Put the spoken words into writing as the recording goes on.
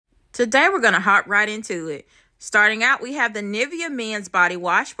Today, we're going to hop right into it. Starting out, we have the Nivea Men's Body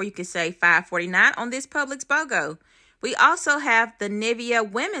Wash, where you can save $5.49 on this Publix BOGO. We also have the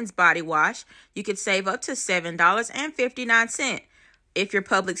Nivea Women's Body Wash. You could save up to $7.59. If you're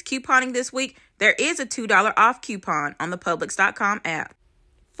Publix couponing this week, there is a $2 off coupon on the Publix.com app.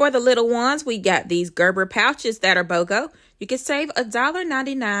 For the little ones, we got these Gerber pouches that are BOGO. You can save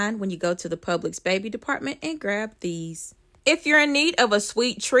 $1.99 when you go to the Publix baby department and grab these. If you're in need of a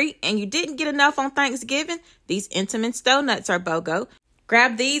sweet treat and you didn't get enough on Thanksgiving, these Intimate Donuts are BOGO.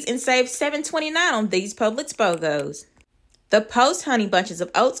 Grab these and save $7.29 on these Publix BOGOs. The Post Honey Bunches of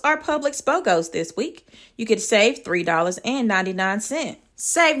Oats are Publix BOGOs this week. You could save $3.99.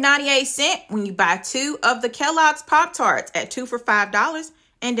 Save 98 cents when you buy 2 of the Kellogg's Pop-Tarts at 2 for $5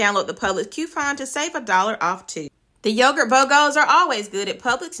 and download the Publix coupon to save $1 off too. The yogurt BOGOs are always good at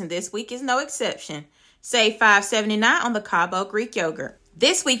Publix, and this week is no exception. Save $5.79 on the Cabo Greek yogurt.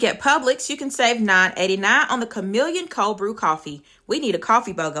 This week at Publix, you can save $9.89 on the Chameleon Cold Brew Coffee. We need a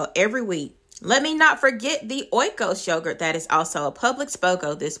coffee BOGO every week. Let me not forget the Oikos yogurt that is also a Publix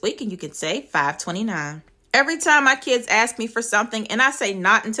BOGO this week, and you can save $5.29. Every time my kids ask me for something and I say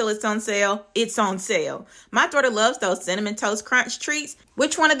not until it's on sale, it's on sale. My daughter loves those Cinnamon Toast Crunch treats.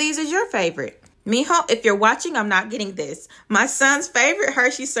 Which one of these is your favorite? Mijo, if you're watching, I'm not getting this. My son's favorite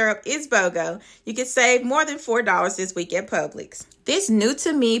Hershey syrup is BOGO. You can save more than $4 this week at Publix. This new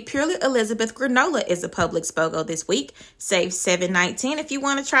to me Purely Elizabeth granola is a Publix BOGO this week. Save $7.19 if you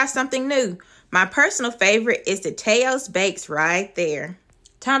want to try something new. My personal favorite is the Teos Bakes right there.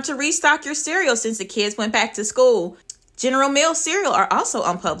 Time to restock your cereal since the kids went back to school. General Mills cereal are also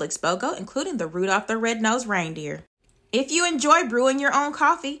on Publix BOGO, including the Rudolph the Red-Nosed Reindeer. If you enjoy brewing your own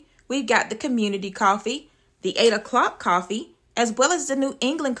coffee, we've got the Community Coffee, the 8 o'clock coffee, as well as the New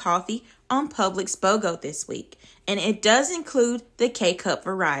England coffee on Publix BOGO this week. And it does include the K-Cup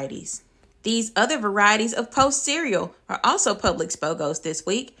varieties. These other varieties of Post cereal are also Publix BOGOs this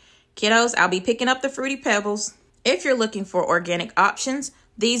week. Kiddos, I'll be picking up the Fruity Pebbles. If you're looking for organic options,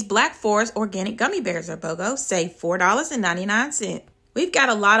 these Black Forest organic gummy bears are BOGO. Save $4.99. We've got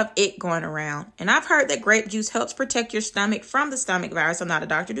a lot of it going around, and I've heard that grape juice helps protect your stomach from the stomach virus. I'm not a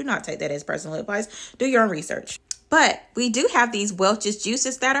doctor. Do not take that as personal advice. Do your own research. But we do have these Welch's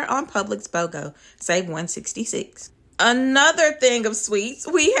juices that are on Publix BOGO. Save $1.66. Another thing of sweets,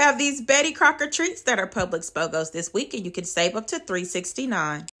 we have these Betty Crocker treats that are Publix BOGOs this week, and you can save up to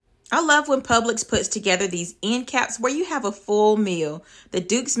 $3.69. I love when Publix puts together these end caps where you have a full meal. The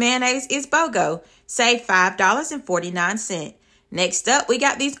Duke's mayonnaise is BOGO. Save $5.49. Next up, we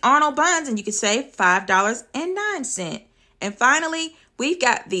got these Arnold buns, and you can save $5.09. And finally, we've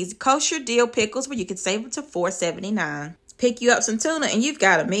got these kosher dill pickles where you can save up to $4.79. Pick you up some tuna and you've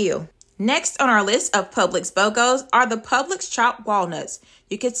got a meal. Next on our list of Publix BOGOs are the Publix chopped walnuts.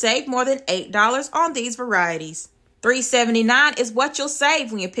 You could save more than $8 on these varieties. $3.79 is what you'll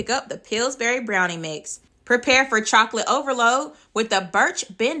save when you pick up the Pillsbury Brownie Mix. Prepare for chocolate overload with the Birch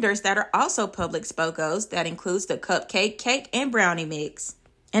Benders that are also Publix BOGOs. That includes the cupcake, cake, and brownie mix.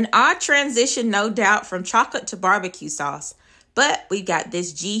 An odd transition, no doubt, from chocolate to barbecue sauce. But we got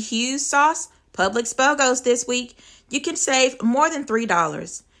this G. Hughes sauce, Publix BOGOs this week. You can save more than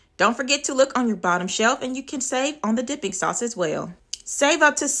 $3. Don't forget to look on your bottom shelf, and you can save on the dipping sauce as well. Save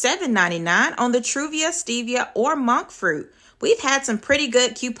up to $7.99 on the Truvia, Stevia, or Monk fruit. We've had some pretty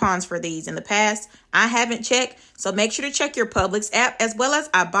good coupons for these in the past. I haven't checked, so make sure to check your Publix app as well as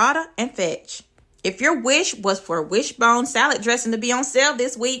Ibotta and Fetch. If your wish was for Wishbone salad dressing to be on sale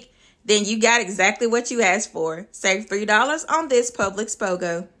this week, then you got exactly what you asked for. Save $3 on this Publix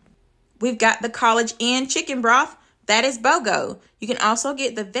BOGO. We've got the College Inn chicken broth. That is BOGO. You can also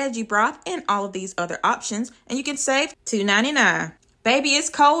get the veggie broth and all of these other options, and you can save $2.99. Baby, it's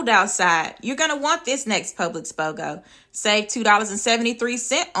cold outside. You're going to want this next Publix BOGO. Save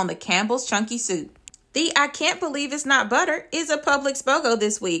 $2.73 on the Campbell's Chunky Soup. The I Can't Believe It's Not Butter is a Publix BOGO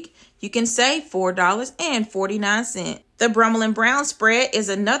this week. You can save $4.49. The Brummel and Brown spread is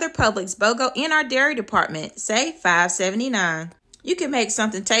another Publix BOGO in our dairy department. Save $5.79. You can make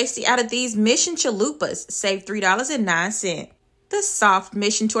something tasty out of these Mission Chalupas. Save $3.09. The soft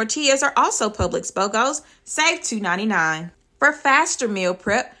Mission tortillas are also Publix BOGOs. Save $2.99. For faster meal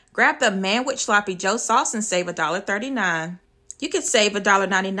prep, grab the Manwich Sloppy Joe sauce and save $1.39. You can save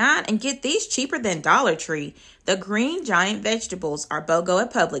 $1.99 and get these cheaper than Dollar Tree. The Green Giant vegetables are BOGO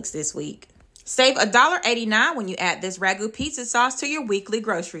at Publix this week. Save $1.89 when you add this Ragu pizza sauce to your weekly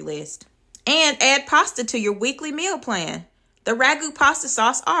grocery list. And add pasta to your weekly meal plan. The Ragu pasta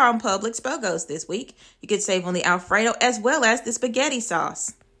sauce are on Publix BOGOs this week. You can save on the Alfredo as well as the spaghetti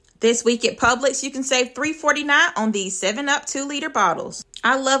sauce. This week at Publix, you can save $3.49 on these 7-Up 2-liter bottles.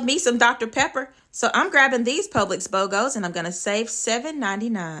 I love me some Dr. Pepper, so I'm grabbing these Publix Bogos and I'm going to save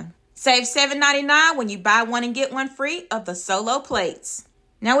 $7.99. Save $7.99 when you buy one and get one free of the Solo plates.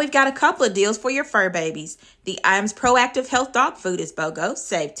 Now we've got a couple of deals for your fur babies. The Iams Proactive Health Dog Food is BOGO.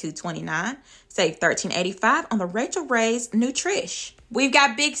 Save $2.29. Save $13.85 on the Rachel Ray's Nutrish. We've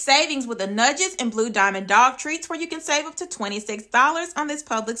got big savings with the Nudges and Blue Diamond Dog Treats where you can save up to $26 on this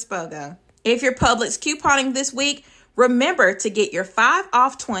Publix BOGO. If you're Publix couponing this week, remember to get your 5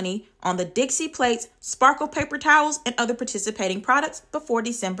 off 20 on the Dixie Plates, Sparkle Paper Towels, and other participating products before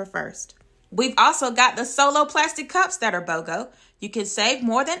December 1st. We've also got the Solo plastic cups that are BOGO. You can save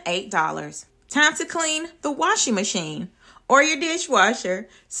more than $8. Time to clean the washing machine or your dishwasher.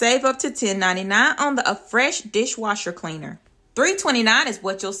 Save up to $10.99 on the Fresh dishwasher cleaner. $3.29 is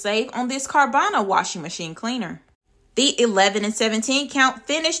what you'll save on this Carvana washing machine cleaner. The 11 and 17 count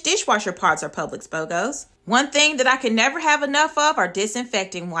finished dishwasher pods are Publix BOGOs. One thing that I can never have enough of are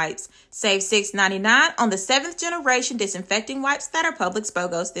disinfecting wipes. Save $6.99 on the 7th generation disinfecting wipes that are Publix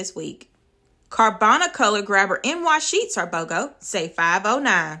BOGOs this week. Carvana Color Grabber in-wash sheets are BOGO. Save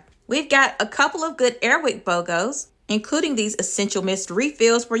 $5.09. We've got a couple of good Airwick BOGOs, including these Essential Mist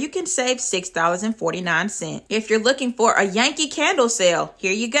refills where you can save $6.49. If you're looking for a Yankee candle sale,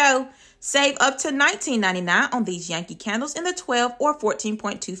 here you go. Save up to $19.99 on these Yankee candles in the 12 or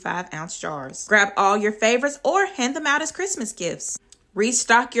 14.25 ounce jars. Grab all your favorites or hand them out as Christmas gifts.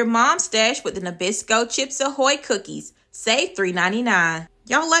 Restock your mom's stash with the Nabisco Chips Ahoy cookies. Save $3.99.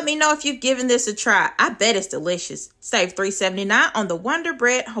 Y'all let me know if you've given this a try. I bet it's delicious. Save $3.79 on the Wonder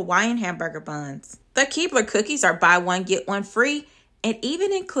Bread Hawaiian hamburger buns. The Keebler cookies are buy one, get one free, and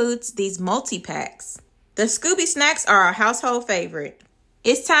even includes these multi-packs. The Scooby snacks are our household favorite.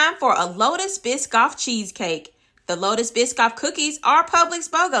 It's time for a Lotus Biscoff cheesecake. The Lotus Biscoff cookies are Publix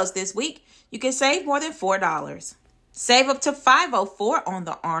BOGOs this week. You can save more than $4. Save up to $5.04 on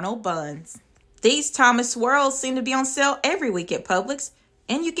the Arnold buns. These Thomas swirls seem to be on sale every week at Publix,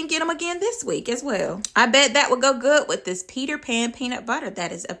 and you can get them again this week as well. I bet that would go good with this Peter Pan peanut butter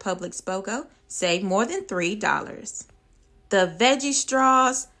that is a Publix BOGO. Save more than $3. The veggie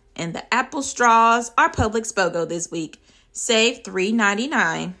straws and the apple straws are Publix BOGO this week. Save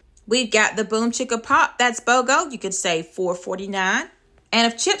 $3.99. We've got the Boom Chicka Pop that's BOGO. You can save $4.49.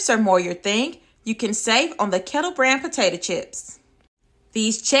 And if chips are more your thing, you can save on the Kettle Brand potato chips.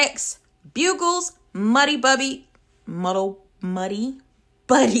 These Chex Bugles Muddy Buddies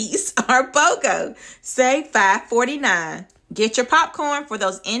are BOGO. Save $5.49. Get your popcorn for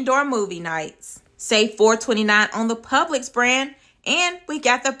those indoor movie nights. Save $4.29 on the Publix brand. And we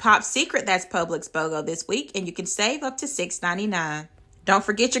got the Pop Secret that's Publix BOGO this week, and you can save up to $6.99. Don't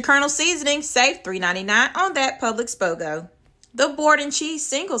forget your Colonel seasoning. Save $3.99 on that Publix BOGO. The Board and Cheese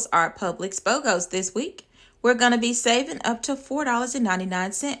singles are Publix BOGOs this week. We're going to be saving up to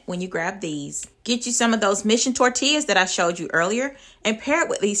 $4.99 when you grab these. Get you some of those Mission tortillas that I showed you earlier and pair it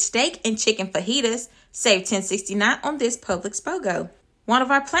with these steak and chicken fajitas. Save $10.69 on this Publix BOGO. One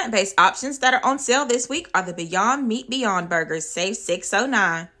of our plant-based options that are on sale this week are the Beyond Meat Beyond Burgers. Save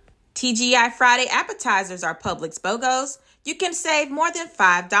 $6.09. TGI Friday appetizers are Publix BOGOs. You can save more than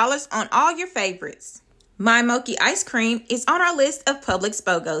 $5 on all your favorites. My Mochi ice cream is on our list of Publix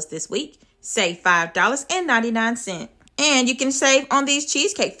BOGOs this week. Save $5.99. And you can save on these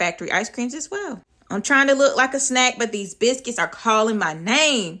Cheesecake Factory ice creams as well. I'm trying to look like a snack, but these biscuits are calling my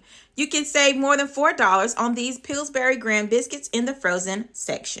name. You can save more than $4 on these Pillsbury Graham biscuits in the frozen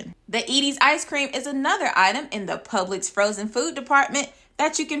section. The Edie's ice cream is another item in the Publix frozen food department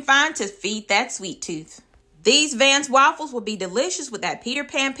that you can find to feed that sweet tooth. These Vans waffles will be delicious with that Peter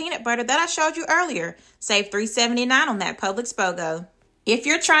Pan peanut butter that I showed you earlier. Save $3.79 on that Publix BOGO. If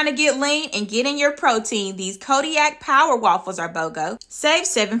you're trying to get lean and get in your protein, these Kodiak Power Waffles are BOGO. Save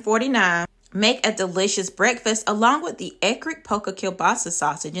 $7.49. Make a delicious breakfast along with the Ekrick Polka Kielbasa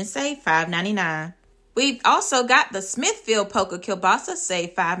sausage and save $5.99. We've also got the Smithfield Polka Kielbasa,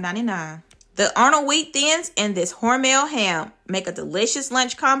 save $5.99. The Arnold Wheat Thins and this Hormel ham make a delicious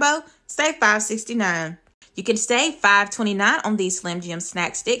lunch combo, save $5.69. You can save $5.29 on these Slim Jim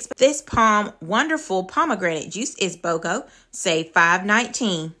snack sticks. This Palm Wonderful Pomegranate Juice is BOGO, save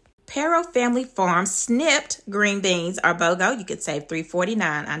 $5.19. Pero Family Farms snipped green beans are BOGO. You could save $3.49.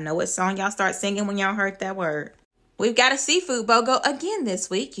 I know what song y'all start singing when y'all heard that word. We've got a seafood BOGO again this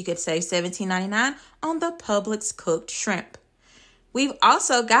week. You could save $17.99 on the Publix cooked shrimp. We've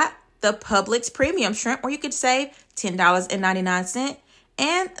also got the Publix premium shrimp where you could save $10.99.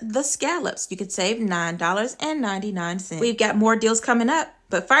 And the scallops, you could save $9.99. We've got more deals coming up.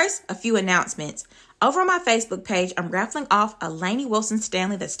 But first, a few announcements. Over on my Facebook page, I'm raffling off a Lainey Wilson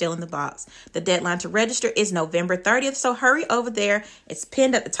Stanley that's still in the box. The deadline to register is November 30th, so hurry over there. It's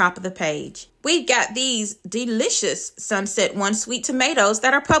pinned at the top of the page. We've got these delicious Sunset One sweet tomatoes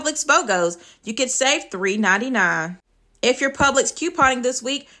that are Publix Bogos. You could save $3.99. If you're Publix couponing this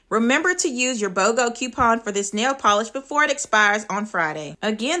week, remember to use your BOGO coupon for this nail polish before it expires on Friday.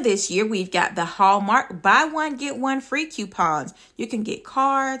 Again, this year, we've got the Hallmark Buy One, Get One Free coupons. You can get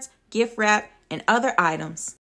cards, gift wrap, and other items.